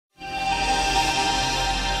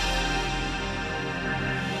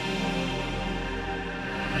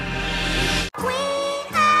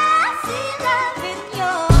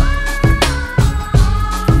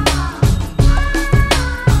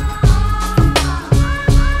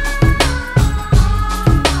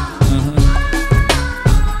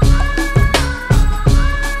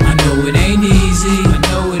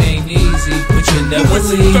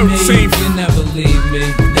leave me, you never leave me.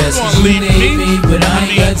 That's cause you need me, but I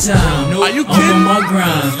ain't got time. Are you I'm kidding? on my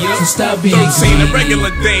grind, so stop being 13 the greedy.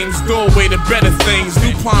 regular dames, doorway to better things.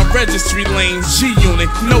 DuPont registry lanes, G-Unit,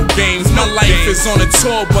 no games. My life is on a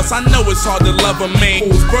tour bus, I know it's hard to love a man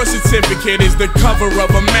whose birth certificate is the cover of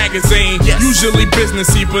a magazine. Usually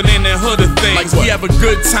businessy, but in the hood of things. We have a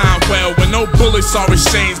good time, well, when no bullets are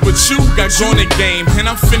exchanged. But you got on the game, and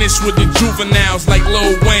I'm finished with the juveniles like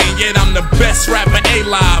Lil Wayne. Yet I'm the best rapper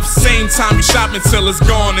alive. Same time you shop until it's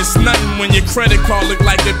gone. It's nothing when your credit card look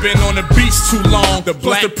like they've been on the beach too long. The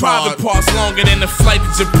black private part's longer than the flight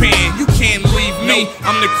to Japan. You can't leave me,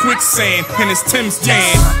 I'm the quicksand, and it's Tim's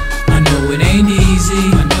tan. I know it ain't easy,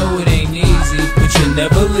 I know it ain't easy, but you'll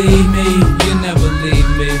never leave me, you'll never leave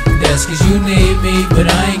me. That's cause you need me, but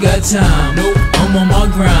I ain't got time. Nope, I'm on my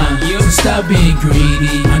grind, so stop being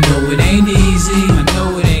greedy. I know it ain't easy, I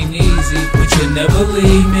know it ain't easy, but you'll never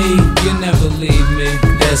leave me, you'll never leave me.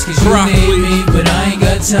 That's cause you need me, but I ain't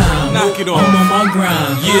got time. Knock it off. I'm on my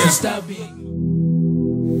grind, so stop being